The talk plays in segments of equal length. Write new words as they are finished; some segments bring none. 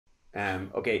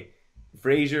Okay,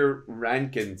 Fraser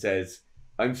Rankin says,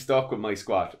 I'm stuck with my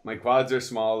squat. My quads are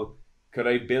small. Could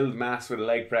I build mass with a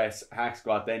leg press, hack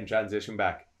squat, then transition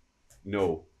back?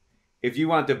 No. If you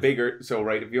want a bigger, so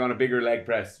right, if you want a bigger leg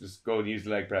press, just go and use the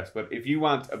leg press. But if you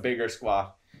want a bigger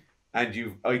squat and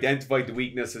you've identified the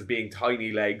weakness as being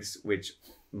tiny legs, which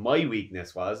my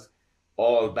weakness was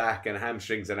all back and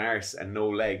hamstrings and arse and no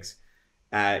legs,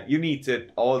 you need to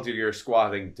alter your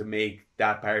squatting to make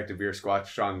that part of your squat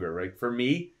stronger, right? For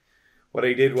me, what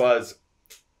I did was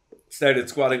started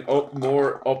squatting up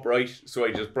more upright. So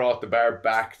I just brought the bar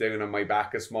back down on my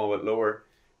back a small bit lower.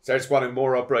 Started squatting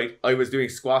more upright. I was doing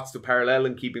squats to parallel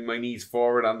and keeping my knees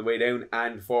forward on the way down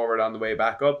and forward on the way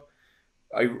back up.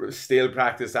 I still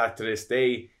practice that to this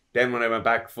day. Then when I went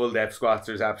back full depth squats,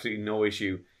 there's absolutely no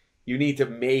issue. You need to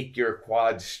make your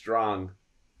quads strong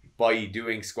by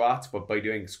doing squats, but by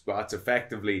doing squats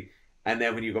effectively. And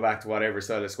then when you go back to whatever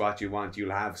style of squat you want,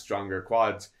 you'll have stronger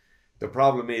quads. The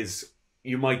problem is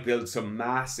you might build some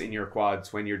mass in your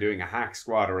quads when you're doing a hack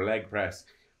squat or a leg press.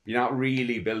 You're not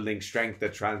really building strength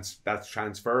that's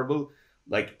transferable.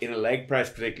 Like in a leg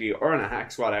press particularly, or in a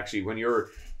hack squat actually, when you're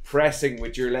pressing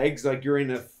with your legs, like you're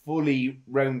in a fully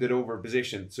rounded over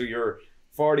position. So you're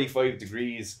 45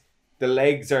 degrees. The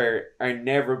legs are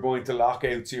never going to lock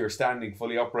out, so you're standing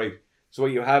fully upright. So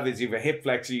what you have is you have a hip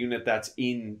flexor unit that's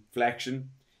in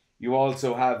flexion. You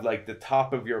also have like the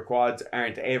top of your quads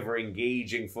aren't ever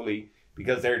engaging fully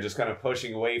because they're just kind of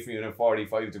pushing away from you in a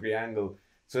 45-degree angle.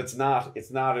 So it's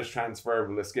not as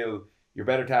transferable a skill. You're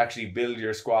better to actually build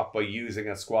your squat by using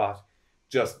a squat,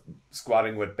 just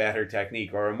squatting with better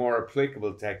technique or a more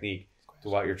applicable technique to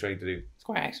what you're trying to do.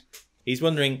 Squat. He's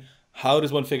wondering, how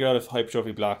does one figure out if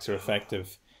hypertrophy blocks are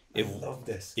effective? I love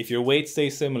this. If your weight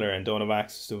stays similar and don't have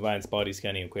access to advanced body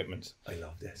scanning equipment. I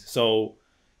love this. So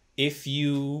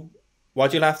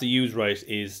what you'll have to use, right,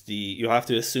 is you'll have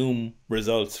to assume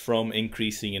results from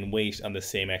increasing in weight on the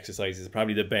same exercises.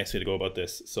 Probably the best way to go about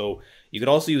this. So you could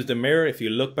also use the mirror if you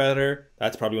look better.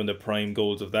 That's probably one of the prime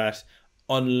goals of that.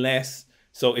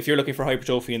 So if you're looking for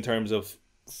hypertrophy in terms of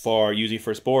for using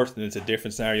for sport, then it's a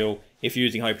different scenario. If you're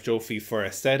using hypertrophy for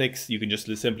aesthetics, you can just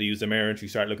simply use the mirror. If you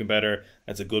start looking better,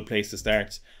 that's a good place to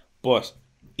start. But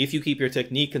if you keep your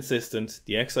technique consistent,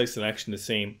 the exercise selection the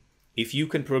same, if you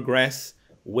can progress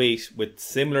weight with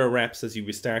similar reps as you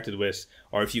started with,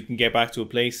 or if you can get back to a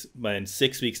place in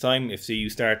 6 weeks time, if say you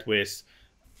start with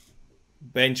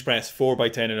bench press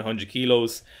 4x10 and 100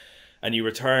 kilos, and you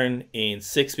return in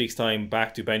 6 weeks time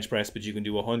back to bench press, but you can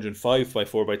do 105 by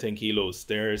 4x10 kilos,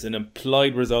 there's an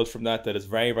implied result from that is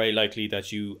very, very likely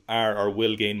that you are or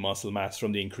will gain muscle mass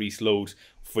from the increased load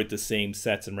with the same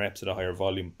sets and reps at a higher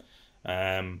volume.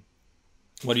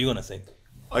 What are you going to think?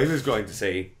 I was going to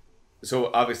say,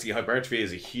 so obviously hypertrophy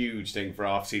is a huge thing for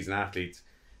off-season athletes.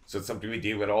 So it's something we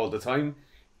deal with all the time.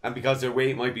 And because their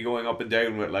weight might be going up and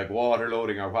down with like water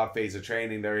loading or what phase of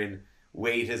training they're in,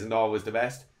 weight isn't always the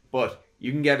best. But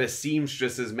you can get a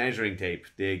seamstress's measuring tape,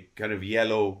 the kind of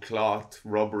yellow cloth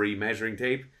rubbery measuring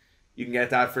tape. You can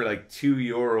get that for like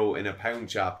 €2 in a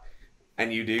pound shop.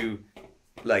 And you do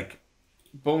like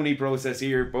bony process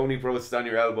here, bony process on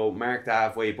your elbow, mark the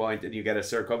halfway point, and you get a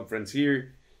circumference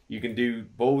here. You can do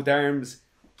both arms,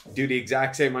 do the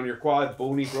exact same on your quad,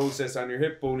 bony process on your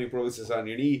hip, bony process on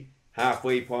your knee,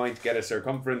 halfway point, get a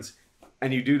circumference,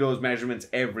 and you do those measurements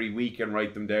every week and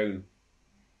write them down.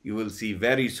 You will see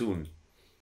very soon